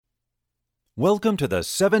Welcome to the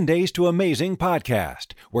 7 Days to Amazing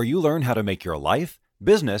podcast, where you learn how to make your life,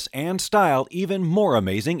 business, and style even more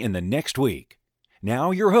amazing in the next week.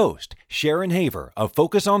 Now your host, Sharon Haver of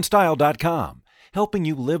FocusOnStyle.com, helping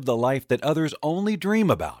you live the life that others only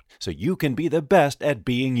dream about so you can be the best at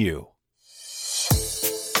being you.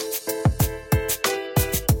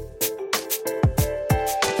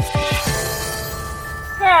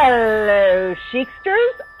 Hello,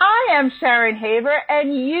 Chicsters. I am Sharon Haver,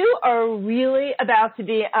 and you are really about to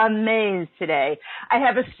be amazed today. I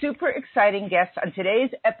have a super exciting guest on today's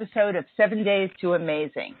episode of 7 Days to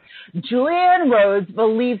Amazing. Julianne Rhodes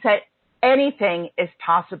believes that anything is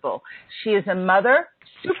possible. She is a mother,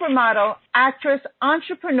 supermodel, actress,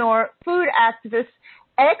 entrepreneur, food activist,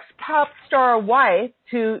 ex-pop star wife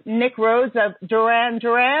to Nick Rhodes of Duran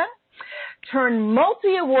Duran, turned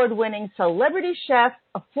multi-award-winning celebrity chef,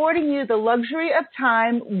 affording you the luxury of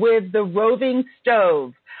time with the Roving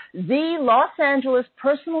Stove, the Los Angeles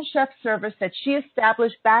personal chef service that she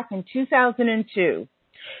established back in 2002.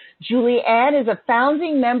 Julianne is a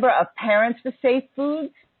founding member of Parents for Safe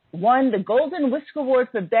Foods, won the Golden Whisk Award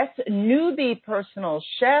for Best Newbie Personal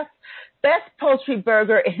Chef, Best Poultry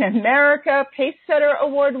Burger in America, Pacesetter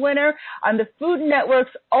Award winner on the Food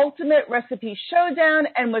Network's Ultimate Recipe Showdown,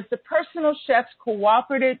 and was the Personal Chef's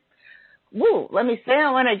Cooperative, and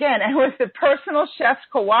was the Personal Chef's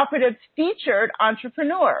Cooperative's featured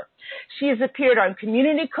entrepreneur. She has appeared on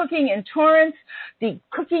Community Cooking in Torrance, the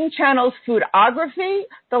Cooking Channel's Foodography,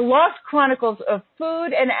 the Lost Chronicles of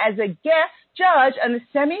Food, and as a guest judge on the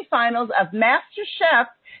semifinals of MasterChef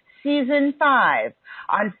Season 5.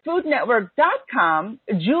 On FoodNetwork.com,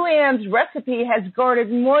 Julianne's recipe has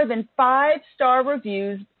garnered more than 5-star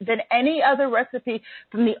reviews than any other recipe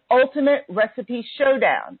from the Ultimate Recipe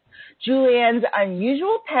Showdown. Julianne's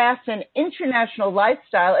unusual past and international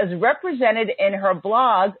lifestyle is represented in her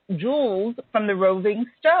blog, Jules from the Roving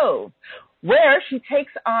Stove, where she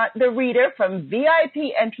takes on the reader from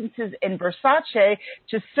VIP entrances in Versace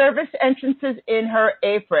to service entrances in her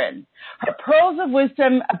apron. Her pearls of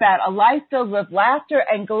wisdom about a life filled with laughter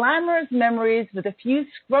and glamorous memories with a few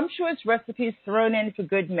scrumptious recipes thrown in for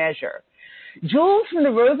good measure. Jules from the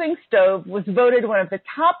Roving Stove was voted one of the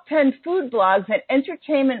top 10 food blogs and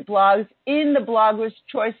entertainment blogs in the Blogger's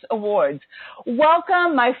Choice Awards.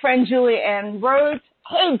 Welcome, my friend Julianne Rhodes.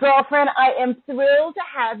 Hey, girlfriend, I am thrilled to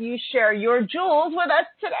have you share your jewels with us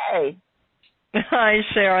today. Hi,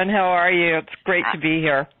 Sharon. How are you? It's great to be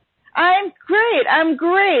here. I'm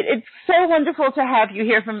great. It's so wonderful to have you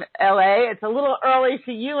here from L.A. It's a little early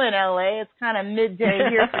for you in L.A. It's kind of midday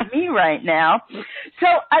here for me right now. So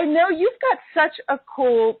I know you've got such a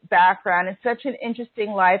cool background and such an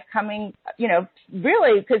interesting life coming,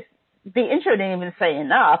 really, because the intro didn't even say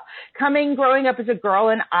enough. Growing up as a girl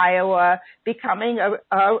in Iowa, becoming a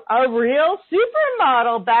real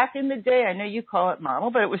supermodel back in the day. I know you call it model,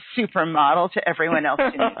 but it was supermodel to everyone else.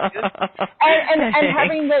 and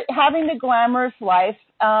having the glamorous life,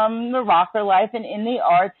 the rocker life, and in the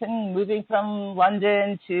arts, and moving from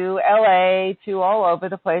London to LA to all over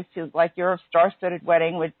the place to like your star-studded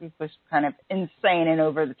wedding, which was kind of insane and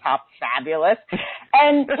over the top fabulous.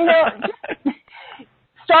 And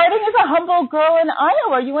starting as a humble girl in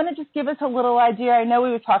Iowa, you want to just give us a little idea? I know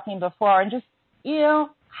we were talking before, and just,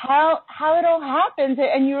 how it all happens.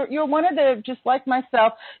 And you're one of the, just like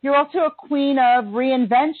myself, you're also a queen of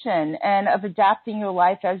reinvention and of adapting your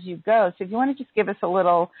life as you go. So if you want to just give us a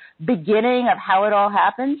little beginning of how it all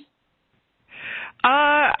happened.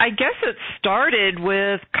 I guess it started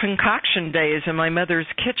with concoction days in my mother's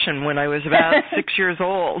kitchen when I was about 6 years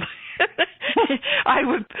old.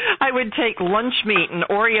 I would take lunch meat and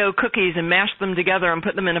Oreo cookies and mash them together and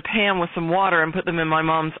put them in a pan with some water and put them in my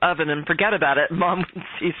mom's oven and forget about it. Mom would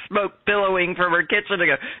see smoke billowing from her kitchen and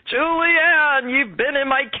go, "Julianne, you've been in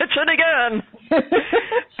my kitchen again."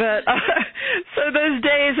 But so those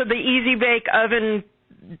days of the easy bake oven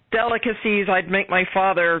delicacies I'd make my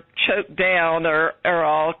father choke down are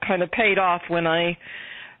all kind of paid off when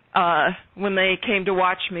when they came to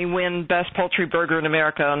watch me win Best Poultry Burger in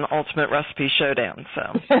America on Ultimate Recipe Showdown.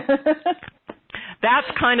 So that's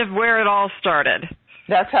kind of where it all started.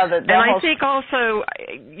 That's how I think also,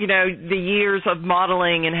 the years of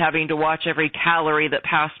modeling and having to watch every calorie that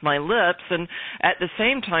passed my lips, and at the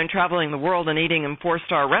same time traveling the world and eating in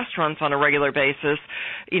 4-star restaurants on a regular basis,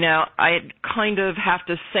 I kind of have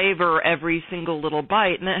to savor every single little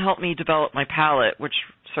bite, and it helped me develop my palate, which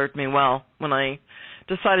served me well when I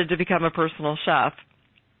decided to become a personal chef.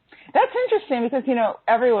 That's interesting because,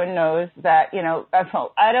 everyone knows that, I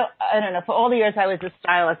don't know, for all the years I was a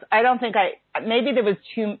stylist, I don't think maybe there was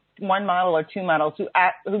one model or two models who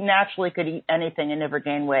naturally could eat anything and never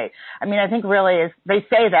gain weight. I mean, I think really they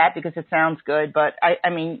say that because it sounds good, but I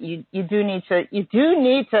mean, you do need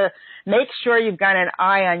to make sure you've got an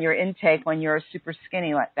eye on your intake when you're super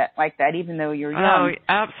skinny like that, even though you're young. Oh,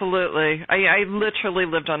 absolutely. I literally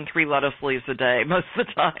lived on 3 lettuce leaves a day most of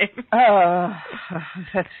the time. Oh,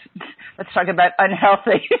 let's talk about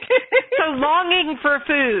unhealthy. So longing for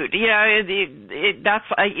food,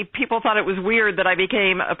 people thought it was weird that I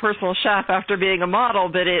became a personal chef after being a model,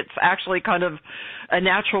 but it's actually kind of a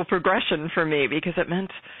natural progression for me because it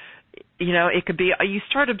meant, it could be, you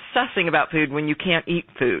start obsessing about food when you can't eat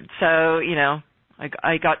food. So,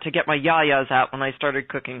 I got to get my yayas out when I started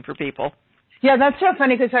cooking for people. Yeah, that's so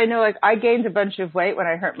funny because I know, I gained a bunch of weight when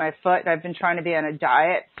I hurt my foot, and I've been trying to be on a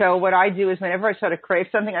diet. So what I do is whenever I sort of crave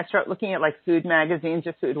something, I start looking at food magazines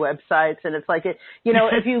or food websites, and it's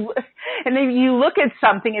if you look at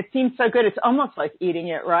something, it seems so good, it's almost like eating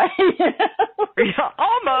it, right? Yeah,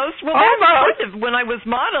 almost. Well, that's kind of, when I was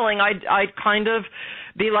modeling, I'd kind of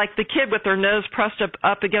be like the kid with their nose pressed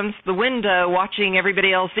up against the window watching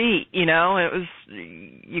everybody else eat, It was,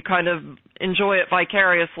 you kind of enjoy it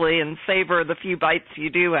vicariously and savor the few bites you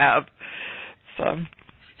do have. So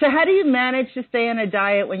how do you manage to stay on a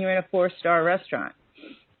diet when you're in a 4-star restaurant?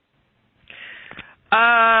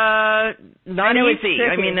 Not easy.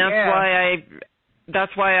 I mean,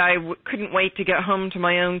 that's why I couldn't wait to get home to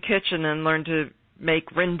my own kitchen and learn to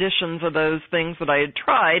make renditions of those things that I had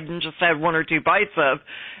tried and just had 1 or 2 bites of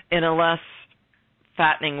in a less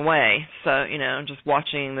fattening way. So, just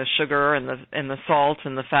watching the sugar and the salt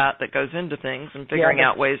and the fat that goes into things and figuring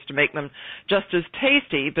out ways to make them just as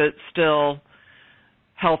tasty but still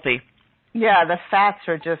healthy. Yeah, the fats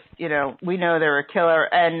are just, we know they're a killer.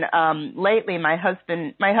 And lately my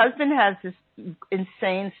husband has this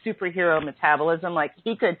insane superhero metabolism.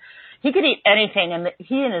 He could eat anything, and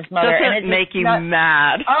he and his mother. Doesn't it make you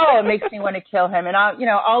mad? Oh, it makes me want to kill him. And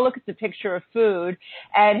I'll look at the picture of food,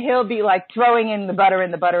 and he'll be throwing in the butter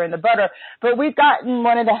and the butter and the butter. But we've gotten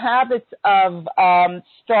one of the habits of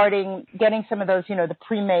getting some of those, the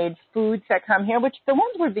pre-made foods that come here, which the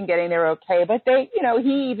ones we've been getting, they're okay. But they,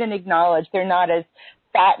 he even acknowledged they're not as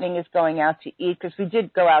fattening as going out to eat, because we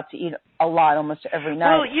did go out to eat a lot almost every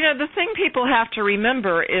night. Well, the thing people have to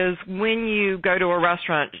remember is when you go to a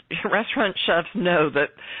restaurant chefs know that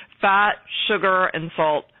fat, sugar, and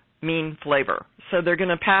salt mean flavor. So they're going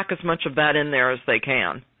to pack as much of that in there as they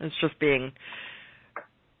can. It's just being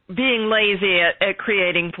lazy at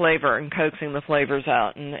creating flavor and coaxing the flavors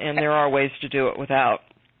out. And there are ways to do it without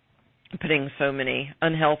putting so many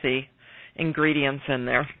unhealthy ingredients in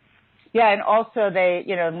there. Yeah, and also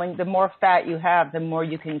the more fat you have, the more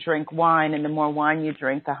you can drink wine, and the more wine you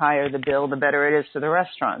drink, the higher the bill, the better it is for the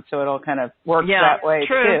restaurant. So it all kind of works that way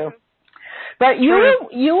too. But you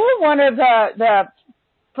were one of the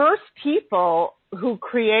first people who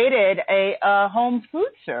created a home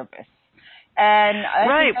food service, and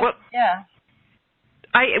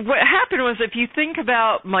what happened was, if you think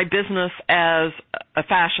about my business as a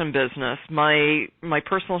fashion business, my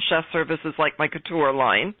personal chef service is like my couture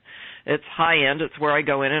line. It's high-end. It's where I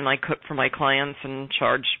go in and I cook for my clients and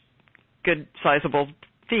charge good, sizable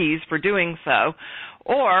fees for doing so.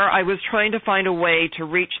 Or I was trying to find a way to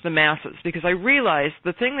reach the masses, because I realized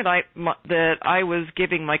the thing that I was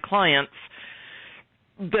giving my clients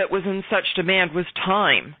that was in such demand was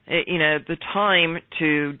time. The time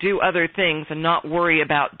to do other things and not worry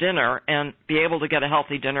about dinner and be able to get a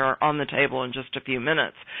healthy dinner on the table in just a few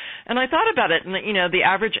minutes. And I thought about it, and the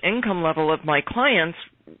average income level of my clients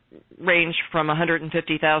ranged from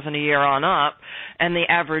 $150,000 a year on up, and the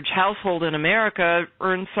average household in America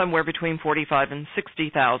earns somewhere between $45,000 and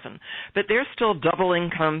 $60,000. But they're still double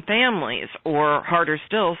income families, or harder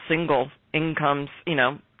still, single incomes,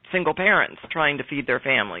 single parents trying to feed their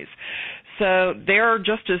families. So they're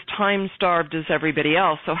just as time-starved as everybody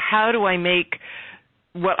else. So how do I make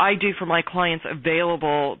what I do for my clients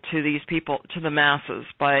available to these people, to the masses,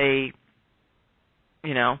 by,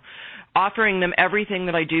 offering them everything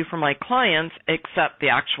that I do for my clients except the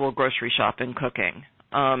actual grocery shop and cooking.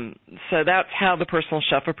 So that's how the personal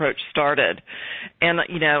chef approach started. And,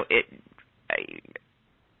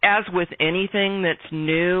 as with anything that's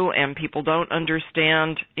new and people don't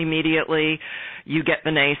understand immediately, you get the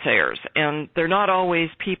naysayers. And they're not always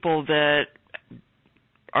people that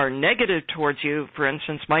are negative towards you. For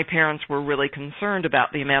instance, my parents were really concerned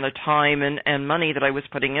about the amount of time and money that I was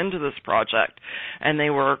putting into this project, and they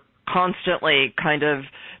were constantly kind of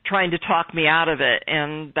trying to talk me out of it,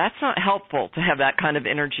 and that's not helpful to have that kind of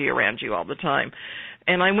energy around you all the time.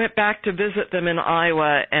 And I went back to visit them in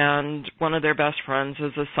Iowa, and one of their best friends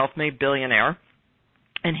is a self-made billionaire,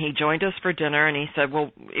 And he joined us for dinner, and he said,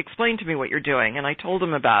 well, explain to me what you're doing. And I told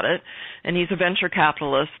him about it, and he's a venture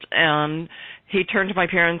capitalist. And he turned to my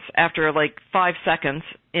parents after like 5 seconds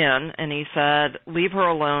in, and he said, leave her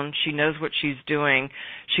alone. She knows what she's doing.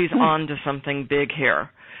 She's on to something big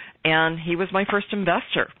here. And he was my first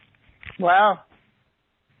investor. Wow.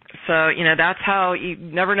 So, that's how you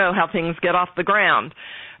never know how things get off the ground.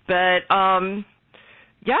 But,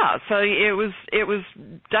 yeah, so it was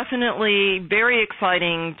definitely very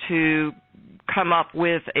exciting to come up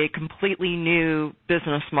with a completely new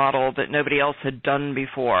business model that nobody else had done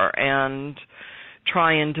before and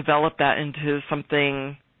try and develop that into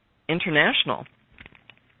something international.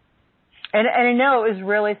 And I know it was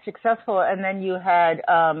really successful, and then you had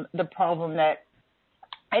the problem that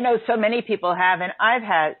I know so many people have, and I've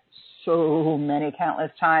had so many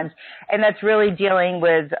countless times, and that's really dealing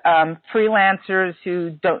with freelancers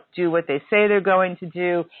who don't do what they say they're going to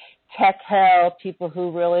do, tech hell, people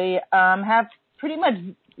who really have pretty much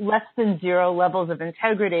less than zero levels of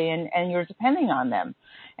integrity, and you're depending on them.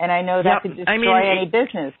 And I know that could destroy any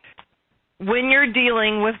business. When you're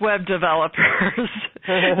dealing with web developers,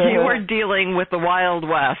 you are dealing with the Wild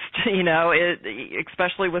West,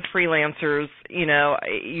 especially with freelancers.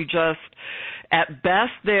 You just, at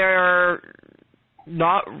best, they're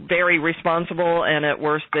not very responsible, and at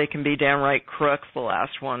worst, they can be downright crooks. The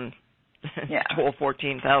last one stole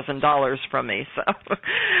 $14,000 from me. So,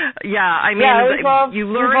 you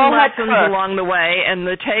learn lessons along the way, and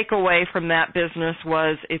the takeaway from that business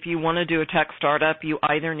was if you want to do a tech startup, you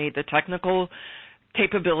either need the technical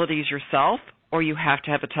capabilities yourself or you have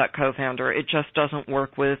to have a tech co-founder. It just doesn't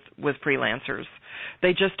work with fareelancers.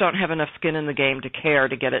 They just don't have enough skin in the game to care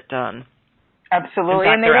to get it done. Absolutely.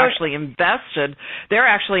 In fact, they're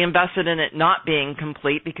actually invested in it not being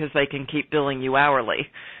complete because they can keep billing you hourly.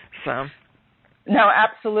 So. No,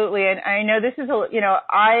 absolutely. And I know this is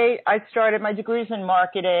I started my degrees in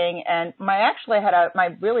marketing, and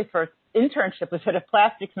my really first internship was at a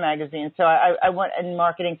plastics magazine. So I went in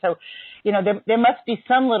marketing. So, there must be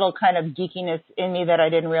some little kind of geekiness in me that I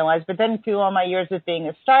didn't realize. But then through all my years of being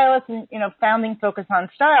a stylist and, founding Focus on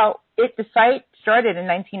Style, the site started in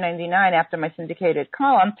 1999 after my syndicated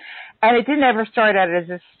column, and it didn't ever start out as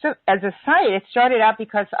a site. It started out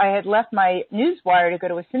because I had left my newswire to go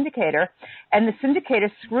to a syndicator, and the syndicator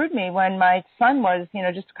screwed me when my son was,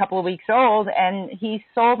 just a couple of weeks old, and he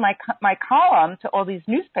sold my column to all these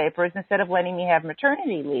newspapers instead of letting me have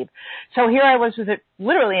maternity leave. So here I was with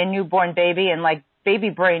literally a newborn baby and like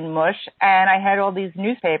baby brain mush, and I had all these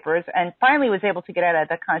newspapers, and finally was able to get out of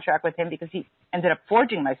the contract with him because he ended up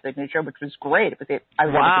forging my signature, which was great. I was able to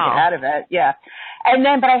get out of it, yeah.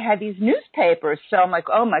 But I had these newspapers, so I'm like,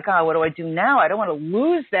 oh my God, what do I do now? I don't want to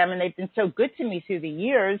lose them, and they've been so good to me through the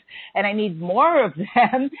years, and I need more of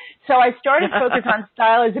them. So I started Focus on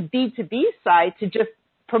Style as a B2B site to just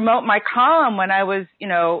promote my column when I was,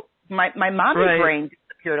 my mommy brain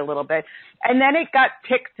disappeared a little bit. And then it got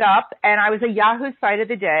picked up, and I was a Yahoo site of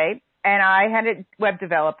the day, and I had a web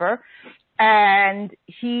developer, and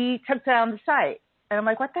he took down the site. And I'm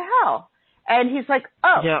like, what the hell? And he's like,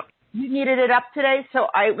 you needed it up today? So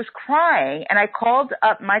I was crying, and I called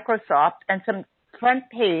up Microsoft and some Front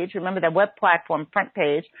Page, remember that web platform, Front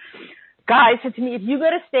Page, guy said to me, if you go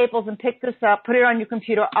to Staples and pick this up, put it on your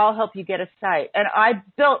computer, I'll help you get a site. And I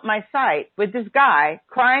built my site with this guy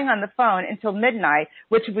crying on the phone until midnight,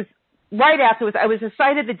 which was right afterwards. I was a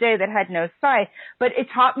site of the day that had no site, but it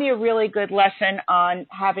taught me a really good lesson on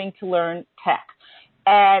having to learn tech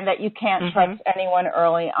and that you can't trust anyone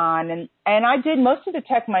early on. And I did most of the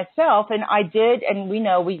tech myself, and we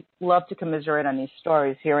know we love to commiserate on these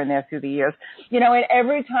stories here and there through the years. And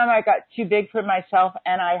every time I got too big for myself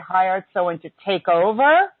and I hired someone to take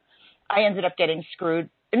over, I ended up getting screwed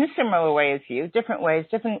in a similar way as you, different ways,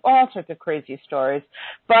 all sorts of crazy stories.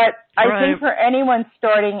 But I think for anyone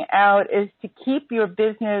starting out is to keep your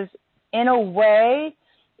business in a way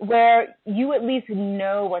where you at least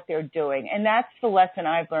know what they're doing. And that's the lesson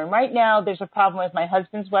I've learned. Right now, there's a problem with my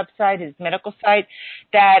husband's website, his medical site,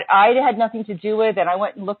 that I had nothing to do with, and I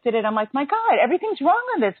went and looked at it. I'm like, my God, everything's wrong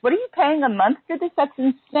on this. What are you paying a month for this? That's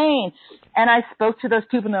insane. And I spoke to those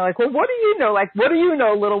people, and they're like, well, what do you know? Like, what do you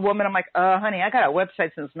know, little woman? I'm like, honey, I got a website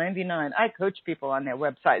since 99. I coach people on their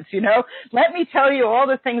websites, Let me tell you all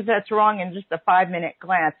the things that's wrong in just a 5-minute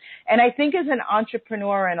glance. And I think as an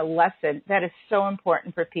entrepreneur and a lesson, that is so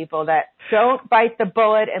important for people, that don't bite the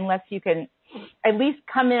bullet unless you can at least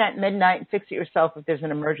come in at midnight and fix it yourself if there's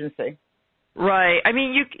an emergency. Right. I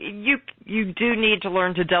mean, you do need to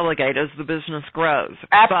learn to delegate as the business grows.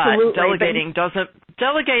 Absolutely. But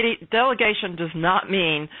delegation does not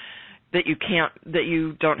mean that you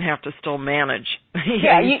don't have to still manage.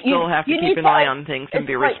 Yeah, you still have to keep an eye on things and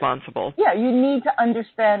be responsible. Yeah, you need to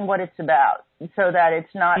understand what it's about so that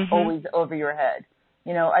it's not always over your head.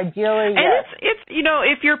 Ideally, and it's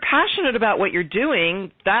if you're passionate about what you're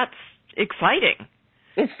doing, that's exciting.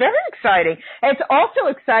 It's very exciting. And it's also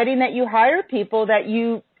exciting that you hire people that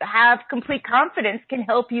you have complete confidence can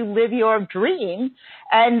help you live your dream,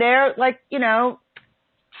 and they're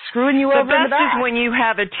screwing you over in the back. The best is when you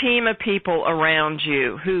have a team of people around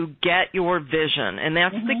you who get your vision, and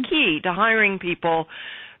that's the key to hiring people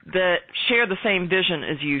that share the same vision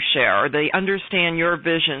as you share, or they understand your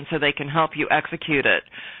vision so they can help you execute it.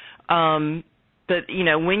 But,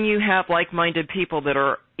 when you have like-minded people that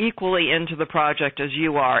are equally into the project as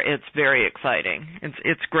you are, it's very exciting.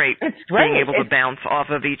 It's great. Being able to bounce off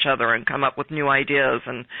of each other and come up with new ideas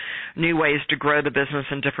and new ways to grow the business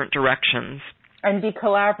in different directions. And be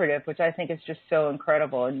collaborative, which I think is just so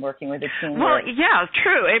incredible in working with a team. Well, yeah,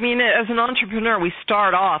 true. I mean, as an entrepreneur, we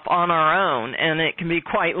start off on our own, and it can be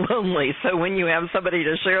quite lonely. So when you have somebody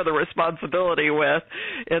to share the responsibility with,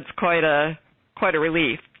 it's quite a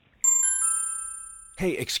relief.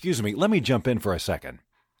 Hey, excuse me, let me jump in for a second.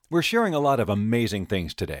 We're sharing a lot of amazing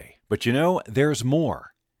things today, but there's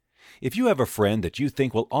more. If you have a friend that you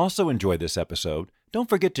think will also enjoy this episode, don't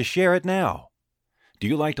forget to share it now. Do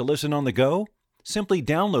you like to listen on the go? Simply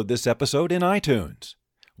download this episode in iTunes.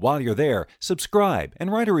 While you're there, subscribe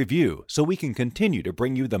and write a review so we can continue to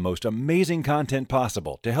bring you the most amazing content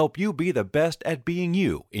possible to help you be the best at being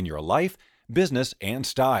you in your life, business, and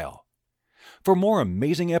style. For more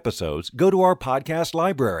amazing episodes, go to our podcast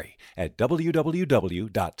library at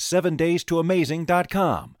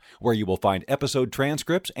www.7daystoamazing.com, where you will find episode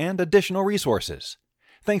transcripts and additional resources.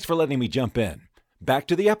 Thanks for letting me jump in. Back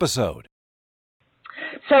to the episode.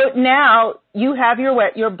 So now you have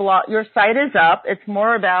your blog, your site is up. It's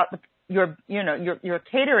more about your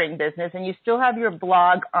catering business, and you still have your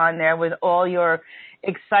blog on there with all your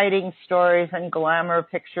exciting stories and glamour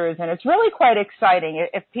pictures, and it's really quite exciting.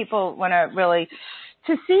 If people want to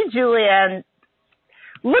see Julianne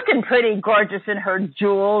looking pretty gorgeous in her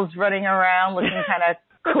jewels, running around looking kind of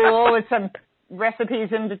cool with some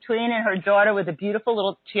recipes in between, and her daughter with a beautiful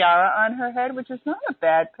little tiara on her head, which is not a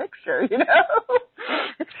bad picture,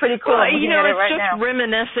 It's pretty cool. Well, it's just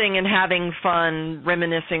reminiscing and having fun,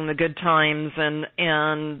 reminiscing the good times, and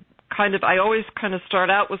I always kind of start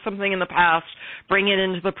out with something in the past, bring it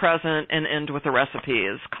into the present, and end with a recipe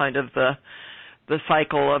is kind of the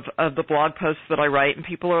cycle of the blog posts that I write, and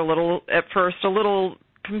people are at first a little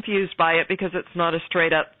confused by it because it's not a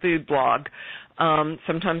straight-up food blog.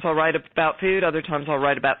 Sometimes I'll write about food, other times I'll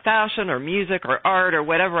write about fashion or music or art or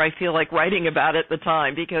whatever I feel like writing about at the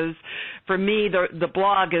time, because for me the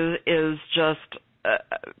blog is just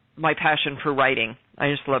my passion for writing. I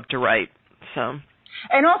just love to write. So.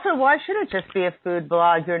 And also, why should it just be a food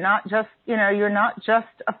blog? You're not just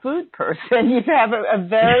a food person. You have a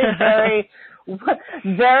very, very,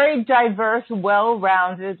 very diverse,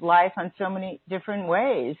 well-rounded life on so many different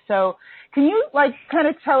ways. So can you kind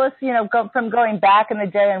of tell us, from going back in the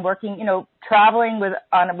day and working, traveling with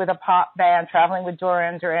a pop band, traveling with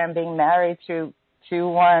Duran Duran, being married to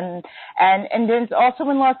one, and then also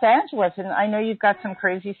in Los Angeles. And I know you've got some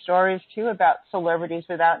crazy stories too about celebrities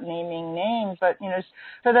without naming names, but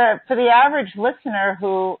for the average listener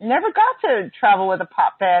who never got to travel with a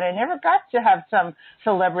pop band and never got to have some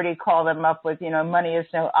celebrity call them up with money is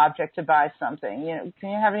no object to buy something, can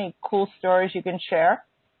you have any cool stories you can share?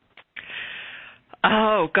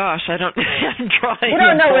 Oh gosh, I'm drawing you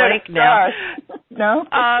don't know where blank to now. No.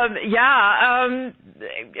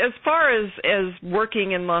 As far as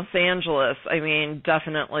working in Los Angeles, I mean,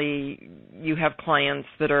 definitely you have clients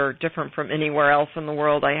that are different from anywhere else in the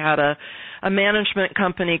world. I had a management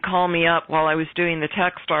company call me up while I was doing the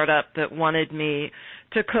tech startup that wanted me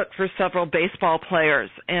to cook for several baseball players.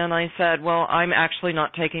 And I said, well, I'm actually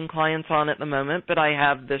not taking clients on at the moment, but I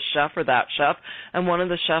have this chef or that chef. And one of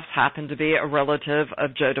the chefs happened to be a relative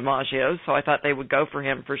of Joe DiMaggio, so I thought they would go for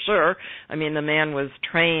him for sure. I mean, the man was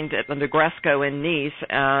trained at the Negresco in Nice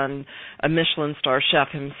and a Michelin star chef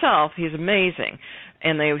himself. He's amazing.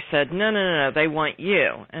 And they said, no, they want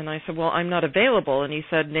you. And I said, well, I'm not available. And he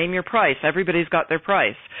said, name your price. Everybody's got their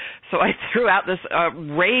price. So I threw out this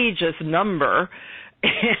outrageous number.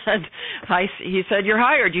 And he said, you're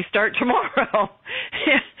hired. You start tomorrow.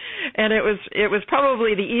 And it was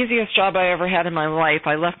probably the easiest job I ever had in my life.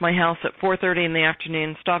 I left my house at 4:30 in the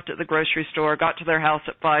afternoon, stopped at the grocery store, got to their house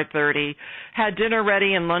at 5:30, had dinner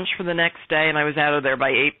ready and lunch for the next day, and I was out of there by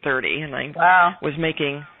 8:30. And I was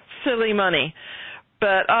making silly money.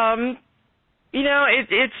 But,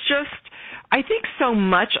 it's just, I think so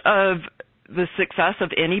much of the success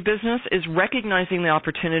of any business is recognizing the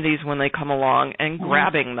opportunities when they come along and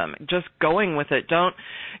grabbing them, just going with it. Don't,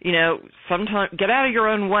 sometimes get out of your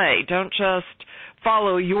own way. Don't just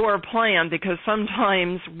follow your plan, because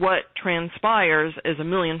sometimes what transpires is a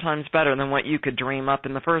million times better than what you could dream up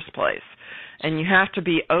in the first place. And you have to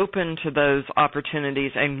be open to those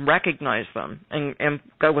opportunities and recognize them and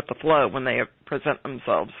go with the flow when they present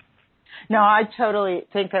themselves. No, I totally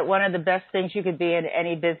think that one of the best things you could be in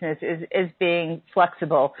any business is being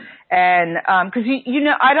flexible. And because,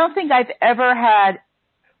 I don't think I've ever had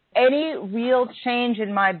any real change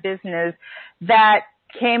in my business that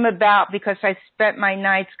came about because I spent my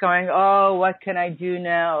nights going, oh, what can I do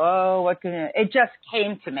now? Oh, it just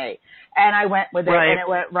came to me. And I went with it, and it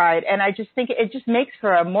went right. And I just think it just makes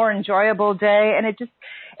for a more enjoyable day. And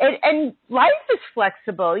and life is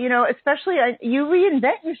flexible, especially you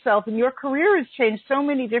reinvent yourself, and your career has changed so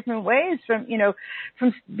many different ways from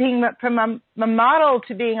being from a model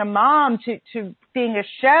to being a mom to being a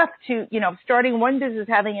chef to, starting one business,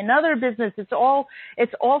 having another business. It's all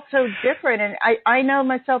so different. And I know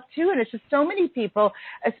myself too. And it's just so many people,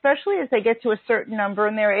 especially as they get to a certain number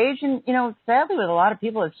in their age. And, sadly with a lot of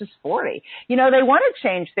people, it's just 40, they want to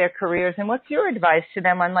change their careers. And what's your advice to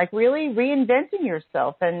them on really reinventing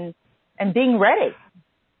yourself and being ready?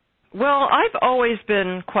 Well, I've always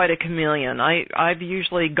been quite a chameleon. I've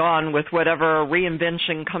usually gone with whatever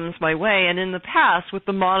reinvention comes my way. And in the past, with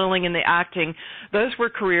the modeling and the acting, those were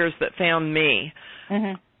careers that found me.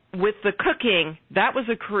 Mm-hmm. With the cooking, that was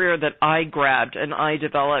a career that I grabbed and I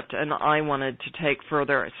developed and I wanted to take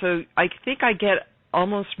further. So I think I get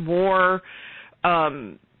almost more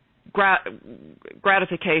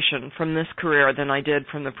gratification from this career than I did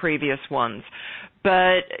from the previous ones.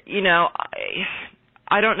 But,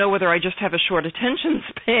 I don't know whether I just have a short attention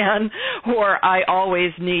span or I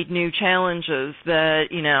always need new challenges that,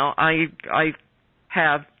 I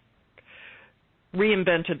have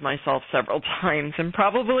reinvented myself several times and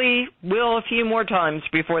probably will a few more times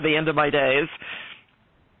before the end of my days.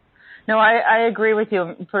 No, I agree with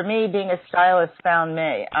you. For me, being a stylist found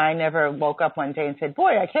me. I never woke up one day and said,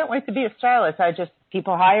 boy, I can't wait to be a stylist.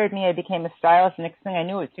 People hired me. I became a stylist. The next thing I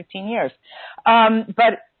knew, it was 15 years.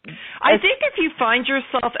 But I think if you find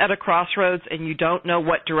yourself at a crossroads and you don't know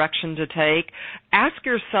what direction to take, ask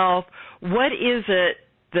yourself, what is it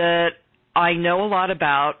that I know a lot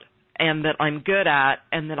about and that I'm good at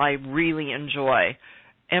and that I really enjoy?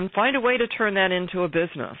 And find a way to turn that into a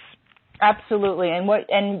business. Absolutely.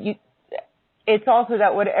 It's also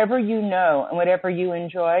that whatever you know and whatever you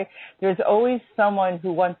enjoy, there's always someone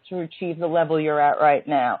who wants to achieve the level you're at right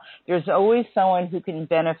now. There's always someone who can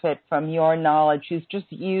benefit from your knowledge, who's just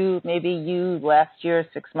maybe you last year,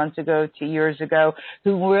 6 months ago, 2 years ago,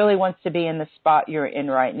 who really wants to be in the spot you're in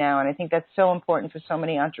right now. And I think that's so important for so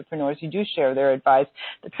many entrepreneurs who do share their advice.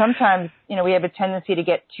 But sometimes, we have a tendency to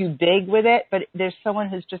get too big with it, but there's someone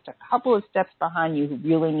who's just a couple of steps behind you who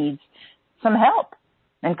really needs some help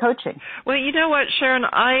and coaching. Well, you know what, Sharon?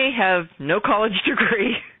 I have no college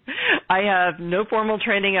degree. I have no formal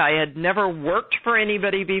training. I had never worked for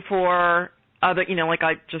anybody before. As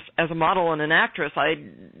a model and an actress, I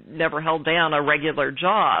never held down a regular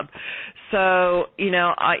job. So,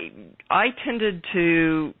 I tended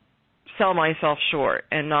to sell myself short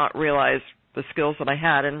and not realize the skills that I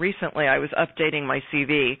had. And recently I was updating my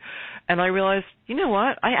CV, and I realized, you know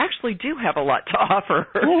what, I actually do have a lot to offer.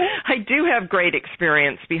 I do have great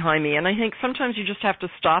experience behind me, and I think sometimes you just have to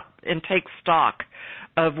stop and take stock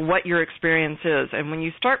of what your experience is. And when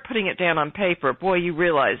you start putting it down on paper, boy, you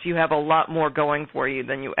realize you have a lot more going for you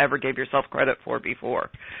than you ever gave yourself credit for before.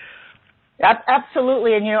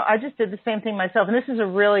 Absolutely. And, I just did the same thing myself. And this is a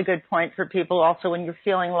really good point for people also when you're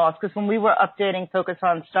feeling lost. Because when we were updating Focus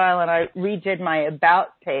on Style and I redid my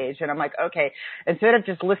About page, and I'm like, okay, instead of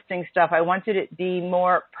just listing stuff, I wanted it to be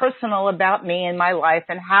more personal about me and my life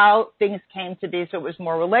and how things came to be so it was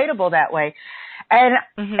more relatable that way. And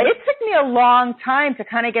it took me a long time to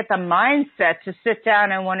kind of get the mindset to sit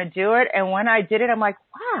down and want to do it. And when I did it, I'm like,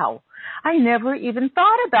 wow, I never even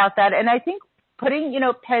thought about that. And I think putting,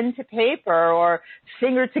 pen to paper or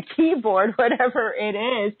finger to keyboard, whatever it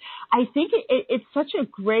is, I think it's such a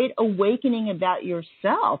great awakening about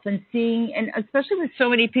yourself and seeing, and especially with so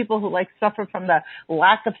many people who suffer from the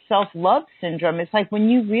lack of self-love syndrome. It's like when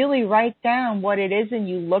you really write down what it is and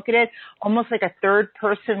you look at it almost like a third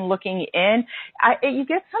person looking in, you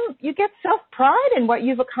get self-pride in what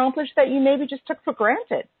you've accomplished that you maybe just took for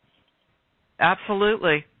granted.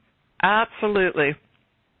 Absolutely. Absolutely.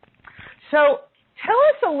 So tell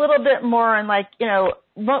us a little bit more on, like, you know,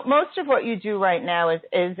 most of what you do right now is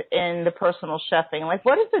in the personal chefing. Like,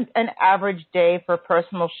 what is an average day for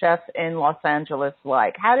personal chefs in Los Angeles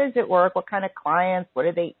like? How does it work? What kind of clients? What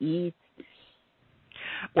do they eat?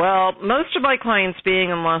 Well, most of my clients being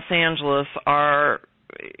in Los Angeles are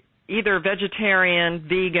either vegetarian,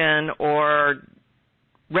 vegan, or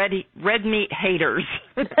red meat haters.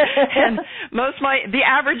 And the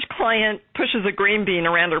average client pushes a green bean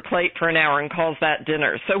around their plate for an hour and calls that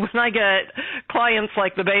dinner. So when I get clients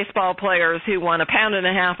like the baseball players who want 1.5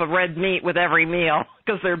 pounds of red meat with every meal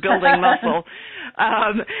because they're building muscle,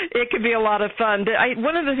 it can be a lot of fun.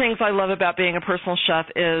 One of the things I love about being a personal chef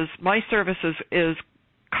is my service is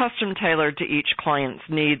custom tailored to each client's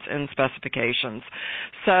needs and specifications.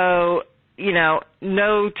 So, you know,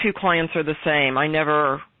 no two clients are the same. I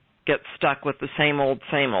never get stuck with the same old.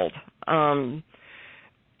 And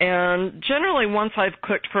generally, once I've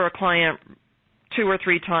cooked for a client 2 or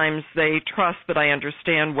 3 times, they trust that I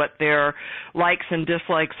understand what their likes and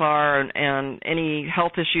dislikes are and any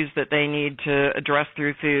health issues that they need to address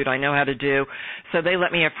through food, I know how to do. So they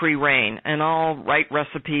let me have free reign, and I'll write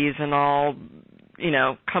recipes and I'll, you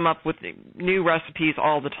know, come up with new recipes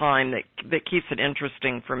all the time that keeps it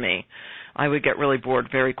interesting for me. I would get really bored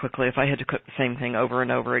very quickly if I had to cook the same thing over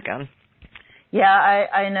and over again. Yeah,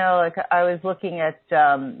 I know. Like, I was looking at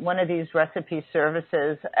one of these recipe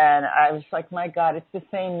services, and I was like, my God, it's the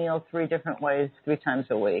same meal 3 different ways 3 times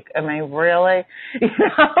a week. I mean, really? You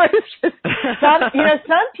know, it's just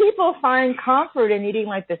some people find comfort in eating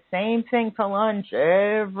like the same thing for lunch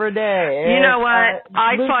every day. You know what?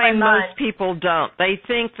 I find most people don't. They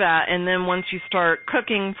think that, and then once you start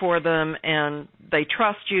cooking for them and they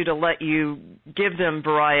trust you to let you give them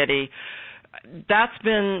variety, that's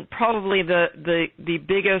been probably the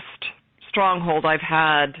biggest stronghold I've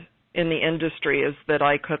had in the industry, is that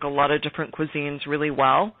I cook a lot of different cuisines really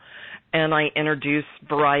well, and I introduce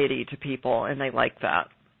variety to people, and they like that.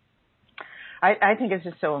 I think it's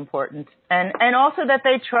just so important, and also that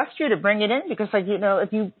they trust you to bring it in, because, like, you know,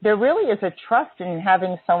 there really is a trust in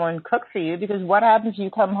having someone cook for you, because what happens if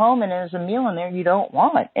you come home and there's a meal in there you don't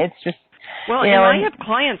want? It's just, well, you know, and I have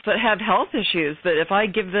clients that have health issues that if I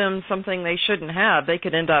give them something they shouldn't have, they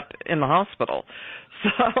could end up in the hospital.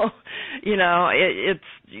 So, you know,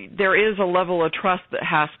 there is a level of trust that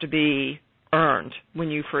has to be earned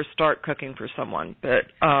when you first start cooking for someone,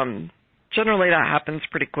 but generally that happens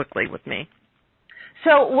pretty quickly with me.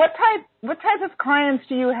 So what type of clients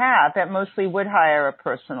do you have that mostly would hire a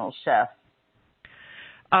personal chef?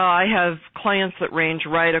 I have clients that range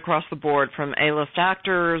right across the board, from A-list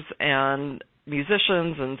actors and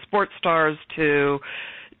musicians and sports stars to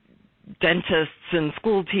dentists and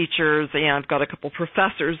school teachers. Yeah, I've got a couple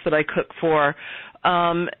professors that I cook for.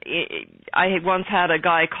 I once had a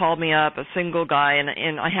guy call me up, a single guy,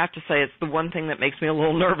 and I have to say it's the one thing that makes me a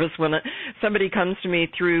little nervous when somebody comes to me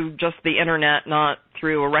through just the internet, not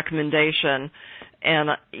through a recommendation.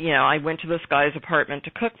 And, you know, I went to this guy's apartment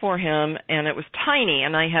to cook for him, and it was tiny,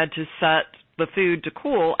 and I had to set the food to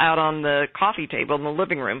cool out on the coffee table in the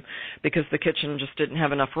living room because the kitchen just didn't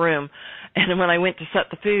have enough room. And when I went to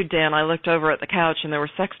set the food down, I looked over at the couch, and there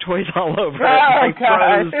were sex toys all over it. I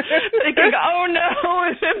froze, thinking, oh,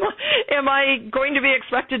 no, am I going to be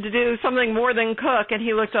expected to do something more than cook? And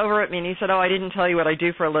he looked over at me, and he said, oh, I didn't tell you what I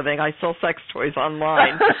do for a living. I sell sex toys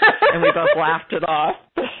online. And we both laughed it off.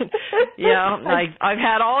 Yeah, I've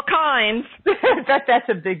had all kinds. That's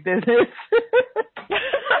a big business.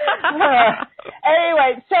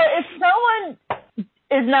 Anyway, so if someone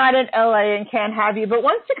is not in LA and can't have you, but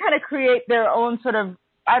wants to kind of create their own sort of,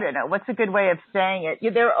 I don't know, what's a good way of saying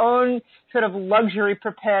it, their own sort of luxury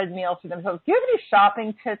prepared meal for themselves, do you have any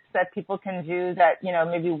shopping tips that people can do that, you know,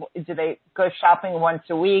 maybe do they go shopping once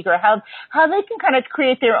a week, or how they can kind of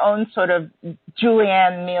create their own sort of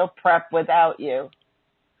Julienne meal prep without you?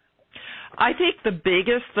 I think the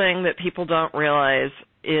biggest thing that people don't realize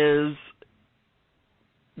is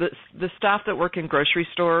the staff that work in grocery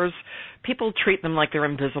stores, people treat them like they're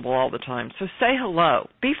invisible all the time. So say hello.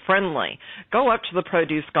 Be friendly. Go up to the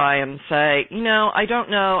produce guy and say, you know, I don't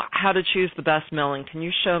know how to choose the best melon. Can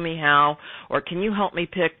you show me how? Or can you help me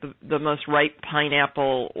pick the most ripe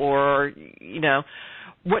pineapple? Or, you know,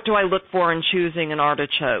 what do I look for in choosing an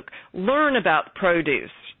artichoke? Learn about produce.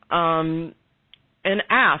 And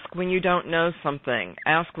ask when you don't know something.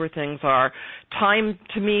 Ask where things are. Time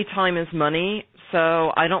is money,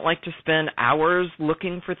 so I don't like to spend hours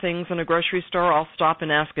looking for things in a grocery store. I'll stop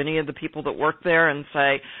and ask any of the people that work there and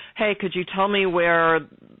say, hey, could you tell me where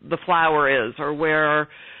the flour is, or where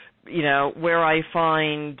I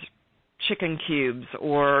find chicken cubes,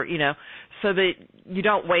 or, you know, so that you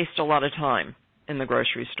don't waste a lot of time. in the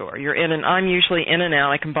grocery store. I'm usually in and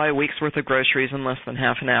out. I can buy a week's worth of groceries in less than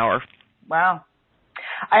half an hour. Wow.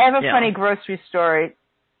 I have a funny grocery story.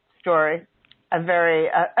 A very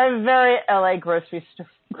LA grocery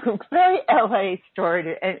store, very LA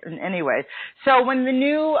story anyway. So when the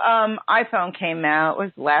new iPhone came out, it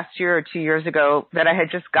was last year or 2 years ago that I had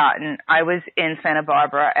just gotten, I was in Santa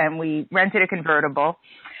Barbara and we rented a convertible.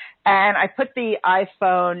 And I put the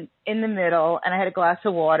iPhone in the middle and I had a glass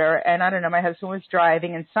of water and I don't know, my husband was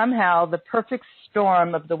driving and somehow the perfect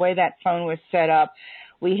storm of the way that phone was set up,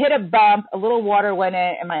 we hit a bump, a little water went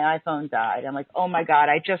in, and my iPhone died. I'm like, oh, my God,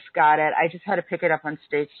 I just got it. I just had to pick it up on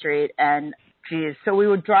State Street, and, geez. So we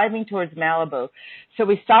were driving towards Malibu. So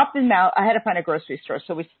we stopped in I had to find a grocery store.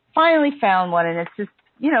 So we finally found one, and it's this,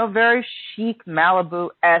 very chic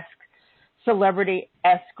Malibu-esque,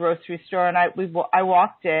 celebrity-esque grocery store. And I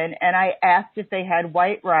walked in, and I asked if they had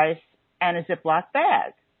white rice and a Ziploc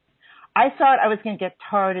bag. I thought I was going to get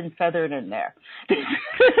tarred and feathered in there.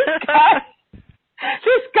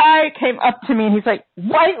 This guy came up to me and he's like,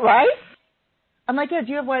 white rice? I'm like, yeah,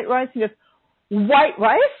 do you have white rice? He goes, white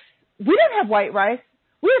rice? We don't have white rice.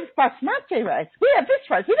 We have basmati rice. We have this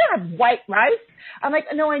rice. We don't have white rice. I'm like,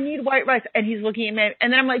 no, I need white rice. And he's looking at me.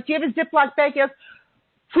 And then I'm like, do you have a Ziploc bag? He goes,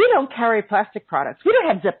 we don't carry plastic products. We don't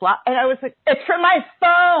have Ziploc. And I was like, it's for my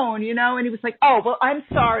phone, And he was like, oh, well, I'm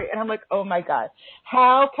sorry. And I'm like, oh, my God.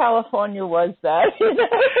 How California was that?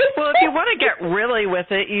 Well, if you want to get really with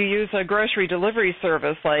it, you use a grocery delivery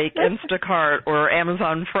service like Instacart or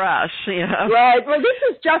Amazon Fresh, Right. Well, this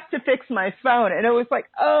is just to fix my phone. And it was like,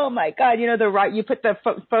 oh, my God. You put the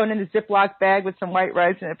phone in a Ziploc bag with some white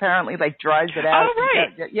rice and apparently, dries it out. Oh,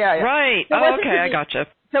 right. Yeah. Right. So okay, I gotcha.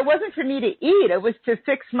 So it wasn't for me to eat. It was to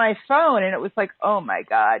fix my phone. And it was like, oh, my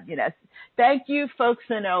God. Thank you, folks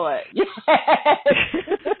in LA. Yes.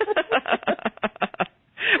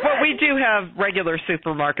 Well, we do have regular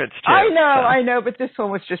supermarkets, too. I know, but this one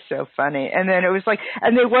was just so funny. And then it was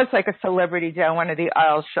and there was a celebrity down one of the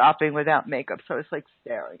aisles shopping without makeup. So I was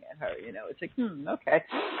staring at her, It's like, okay.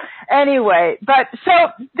 Anyway, but so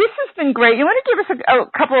this has been great. You want to give us a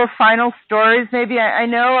couple of final stories maybe? I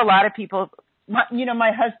know a lot of people...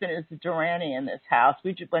 my husband is a Duranie in this house.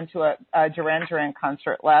 We just went to a Duran Duran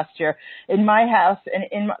concert last year. In my house and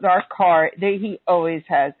in our car, he always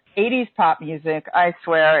has 80s pop music. I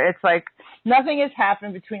swear. It's like nothing has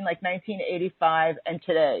happened between 1985 and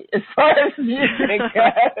today as far as music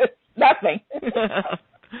goes. Nothing.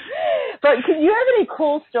 But can you have any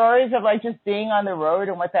cool stories of just being on the road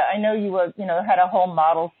and what that? I know you were, had a whole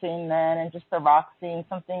model scene then and just the rock scene,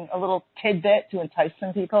 something, a little tidbit to entice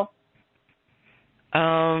some people.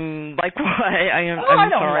 Like what? I'm I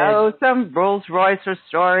don't sorry. know, some Rolls Royce or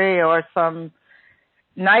story or some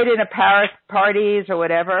night in a Paris parties or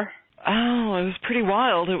whatever. Oh, it was pretty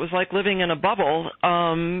wild. It was like living in a bubble.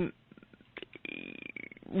 When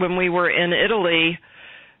we were in Italy,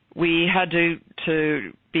 we had to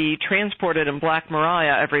be transported in Black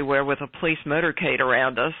Maria everywhere with a police motorcade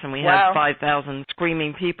around us, and we had 5,000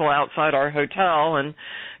 screaming people outside our hotel, and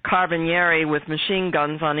carabinieri with machine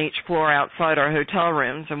guns on each floor outside our hotel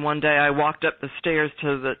rooms. And one day I walked up the stairs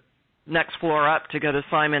to the next floor up to go to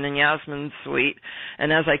Simon and Yasmin's suite,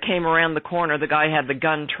 and as I came around the corner, the guy had the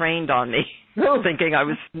gun trained on me, thinking I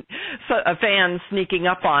was a fan sneaking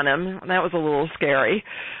up on him. That was a little scary.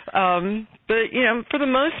 But, for the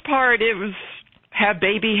most part, it was have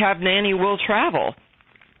baby, have nanny, we'll travel.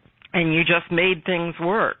 And you just made things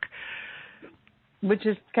work. Which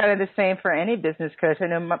is kind of the same for any business coach. I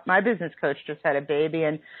know my business coach just had a baby,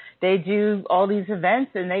 and they do all these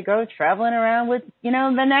events, and they go traveling around with, the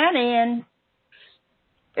nanny, and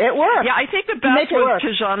it works. Yeah, I think the best was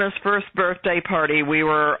Tajana's first birthday party. We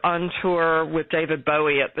were on tour with David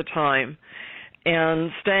Bowie at the time,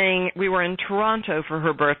 and we were in Toronto for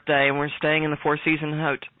her birthday, and we're staying in the Four Seasons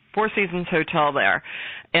Hotel there.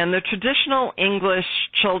 And the traditional English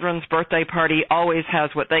children's birthday party always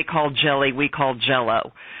has what they call jelly, we call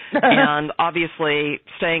Jell-O. And obviously,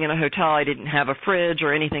 staying in a hotel, I didn't have a fridge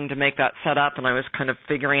or anything to make that set up, and I was kind of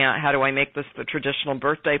figuring out how do I make this the traditional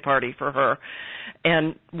birthday party for her.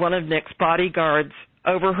 And one of Nick's bodyguards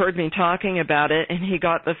overheard me talking about it, and he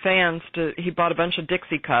bought a bunch of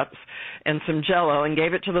Dixie cups and some Jell-O and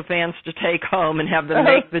gave it to the fans to take home and have them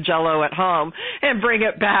make the Jell-O at home and bring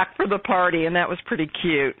it back for the party, and that was pretty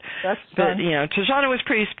cute. That's fun. But, Tajana was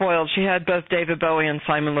pretty spoiled. She had both David Bowie and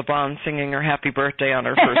Simon Le Bon singing her happy birthday on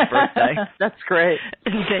her first birthday. That's great.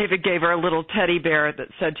 And David gave her a little teddy bear that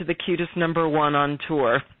said to the cutest number one on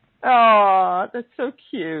tour. Oh, that's so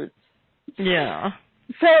cute. Yeah.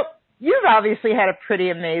 So you've obviously had a pretty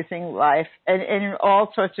amazing life and in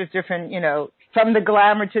all sorts of different, from the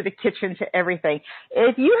glamour to the kitchen to everything.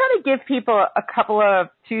 If you had to give people a couple of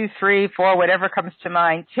 2, 3, 4, whatever comes to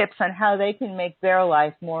mind, tips on how they can make their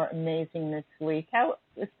life more amazing this week,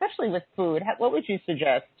 especially with food, what would you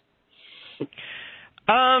suggest?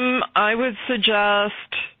 I would suggest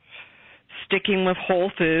sticking with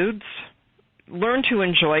whole foods. Learn to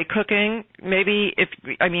enjoy cooking.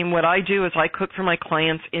 What I do is I cook for my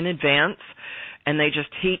clients in advance, and they just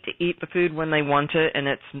eat the food when they want it, and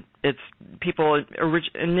it's people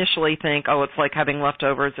initially think, oh, it's like having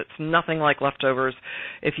leftovers. It's nothing like leftovers.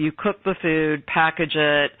 If you cook the food, package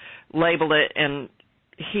it, label it, and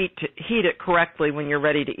heat it correctly when you're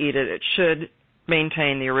ready to eat it, it should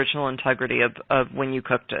maintain the original integrity of when you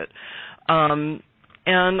cooked it.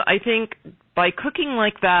 And I think by cooking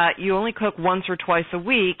like that, you only cook once or twice a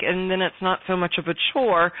week, and then it's not so much of a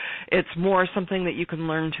chore. It's more something that you can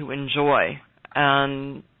learn to enjoy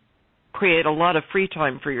and create a lot of free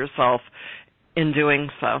time for yourself in doing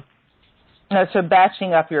so. No, so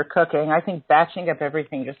batching up your cooking. I think batching up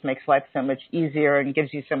everything just makes life so much easier and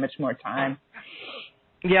gives you so much more time.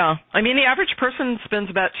 Yeah. The average person spends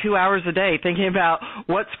about 2 hours a day thinking about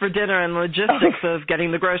what's for dinner and logistics of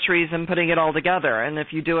getting the groceries and putting it all together. And if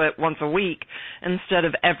you do it once a week instead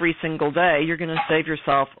of every single day, you're going to save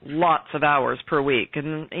yourself lots of hours per week.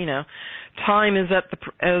 And, time is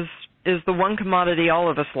is the one commodity all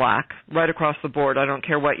of us lack right across the board. I don't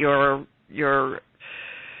care what your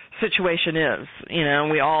situation is.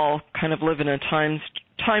 We all kind of live in a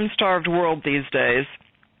time-starved world these days.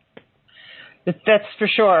 That's for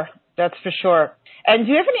sure. That's for sure. And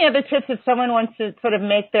do you have any other tips if someone wants to sort of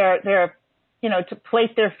make their to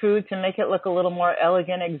plate their food to make it look a little more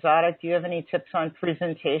elegant, exotic? Do you have any tips on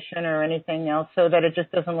presentation or anything else so that it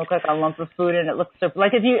just doesn't look like a lump of food and it looks so,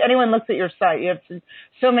 like if anyone looks at your site, you have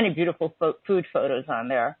so many beautiful food photos on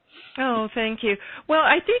there. Oh, thank you. Well,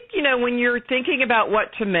 I think, when you're thinking about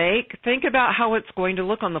what to make, think about how it's going to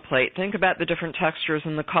look on the plate. Think about the different textures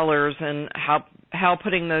and the colors and how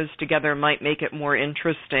putting those together might make it more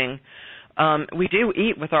interesting. We do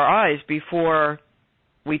eat with our eyes before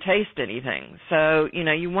we taste anything. So,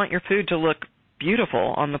 you want your food to look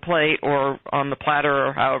beautiful on the plate or on the platter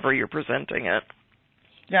or however you're presenting it.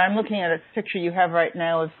 Yeah, I'm looking at a picture you have right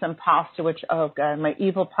now of some pasta, which, oh, God, my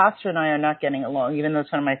evil pasta and I are not getting along, even though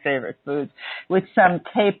it's one of my favorite foods, with some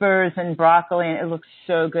capers and broccoli, and it looks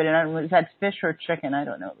so good. And I don't know, is that fish or chicken? I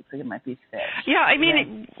don't know. It looks like it might be fish. Yeah,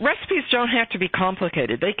 recipes don't have to be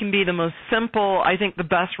complicated. They can be the most simple. I think the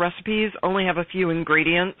best recipes only have a few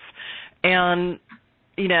ingredients, and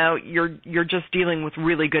you're just dealing with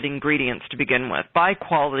really good ingredients to begin with, by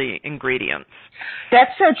quality ingredients.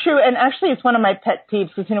 That's so true. And actually, it's one of my pet peeves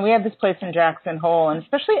because, we have this place in Jackson Hole, and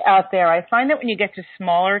especially out there, I find that when you get to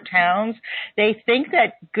smaller towns, they think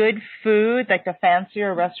that good food, like the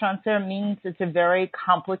fancier restaurants there, means it's a very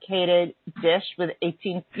complicated dish with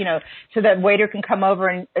 18, so that waiter can come over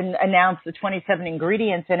and announce the 27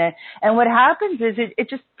 ingredients in it. And what happens is it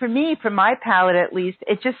just, for me, for my palate at least,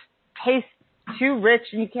 it just tastes too rich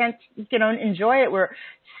and you can't, enjoy it. Where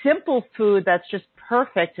simple food that's just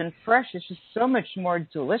perfect and fresh is just so much more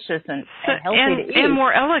delicious and healthy to eat. And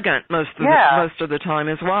more elegant most of the time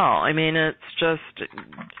as well. It's just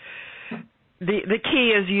the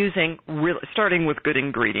key is starting with good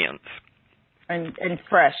ingredients and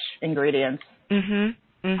fresh ingredients. Mhm.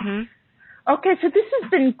 Mhm. Okay, so this has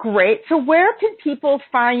been great. So where can people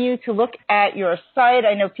find you to look at your site?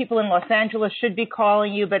 I know people in Los Angeles should be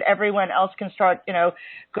calling you, but everyone else can start,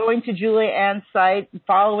 going to Julianne's site,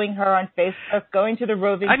 following her on Facebook, going to the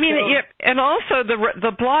Roving Stove. And also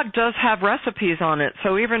the blog does have recipes on it.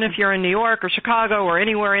 So even if you're in New York or Chicago or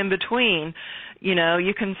anywhere in between,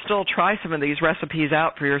 you can still try some of these recipes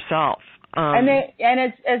out for yourself. And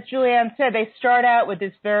as Julianne said, they start out with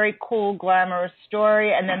this very cool, glamorous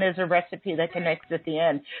story, and then there's a recipe that connects at the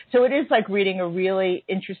end. So it is like reading a really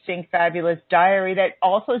interesting, fabulous diary that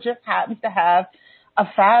also just happens to have a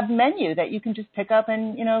fab menu that you can just pick up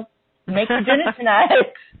and, make for dinner tonight.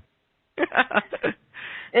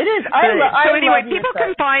 It is. So anyway, people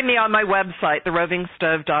can find me on my website,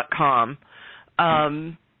 therovingstove.com,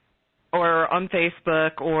 or on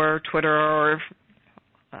Facebook or Twitter or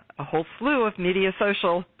a whole slew of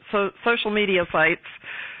social media sites.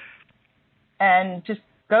 And just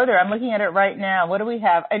go there. I'm looking at it right now. What do we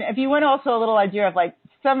have? And if you want also a little idea of like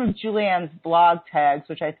some of Julianne's blog tags,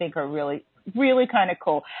 which I think are really, really kind of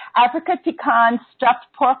cool. Apricot pecan stuffed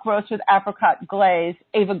pork roast with apricot glaze,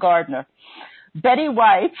 Ava Gardner. Betty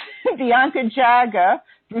White, Bianca Jagger,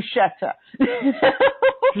 bruschetta.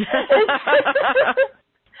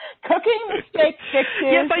 Cooking mistake fixes.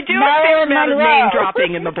 Yes, I do a fair amount of name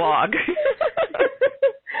dropping in the blog.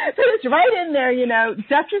 But it's right in there,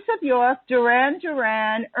 Duchess of York, Duran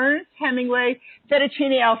Duran, Ernest Hemingway,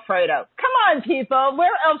 fettuccine Alfredo. Come on, people.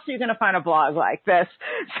 Where else are you going to find a blog like this?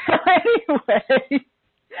 So anyway.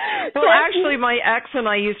 Well, actually, my ex and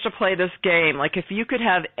I used to play this game. Like, if you could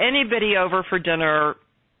have anybody over for dinner,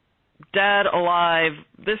 dead, alive,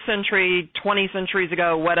 this century, 20 centuries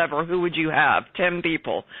ago, whatever, who would you have? 10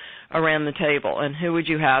 people around the table. And who would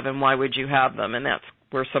you have and why would you have them? And that's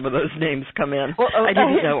where some of those names come in. Well, I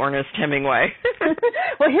didn't know Ernest Hemingway.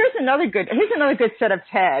 Well, here's another good set of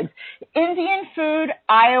tags. Indian food,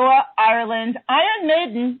 Iowa, Ireland, Iron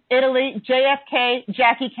Maiden, Italy, JFK,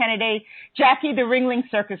 Jackie Kennedy, Jackie the Ringling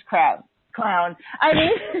Circus clown. I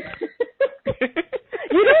mean,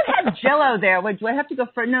 you don't have Jell-O there. Do I have to go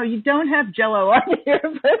for? No, you don't have Jell-O on here.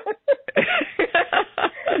 But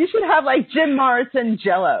you should have like Jim Morrison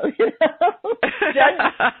Jell-O.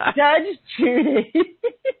 Judge Judy.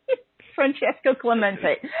 Francesco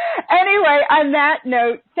Clemente. Anyway, on that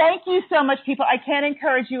note, thank you so much, people. I can't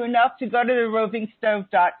encourage you enough to go to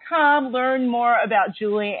therovingstove.com, learn more about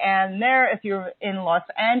Julie Ann there. If you're in Los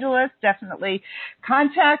Angeles, definitely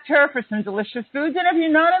contact her for some delicious foods. And if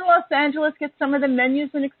you're not in Los Angeles, get some of the menus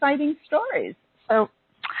and exciting stories. So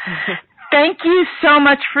thank you so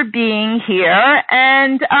much for being here.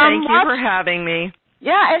 And thank you for having me.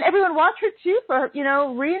 Yeah, and everyone watch her too for,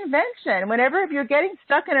 reinvention. Whenever if you're getting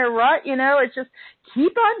stuck in a rut, it's just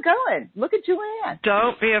keep on going. Look at Julianne.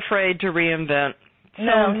 Don't be afraid to reinvent.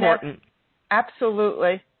 So important.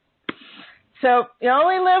 Absolutely. So you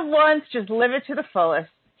only live once, just live it to the fullest.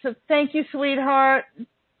 So thank you, sweetheart.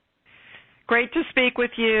 Great to speak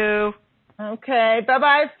with you. Okay,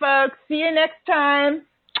 bye-bye, folks. See you next time.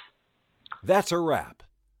 That's a wrap.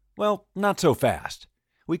 Well, not so fast.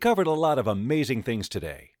 We covered a lot of amazing things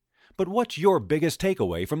today. But what's your biggest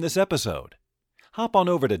takeaway from this episode? Hop on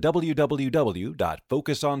over to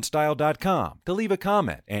www.focusonstyle.com to leave a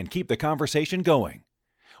comment and keep the conversation going.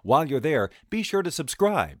 While you're there, be sure to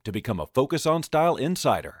subscribe to become a Focus on Style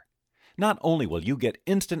insider. Not only will you get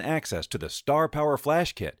instant access to the Star Power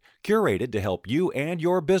Flash Kit, curated to help you and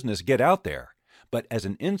your business get out there, but as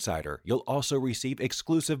an insider, you'll also receive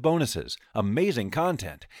exclusive bonuses, amazing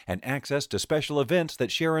content, and access to special events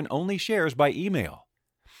that Sharon only shares by email.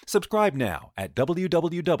 Subscribe now at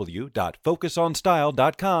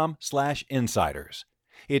www.focusonstyle.com/insiders.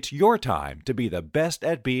 It's your time to be the best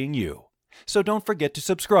at being you. So don't forget to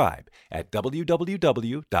subscribe at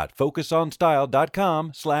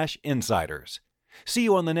www.focusonstyle.com/insiders. See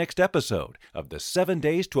you on the next episode of the 7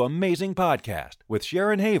 Days to Amazing podcast with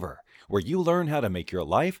Sharon Haver, where you learn how to make your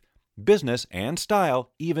life, business, and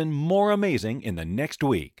style even more amazing in the next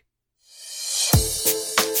week.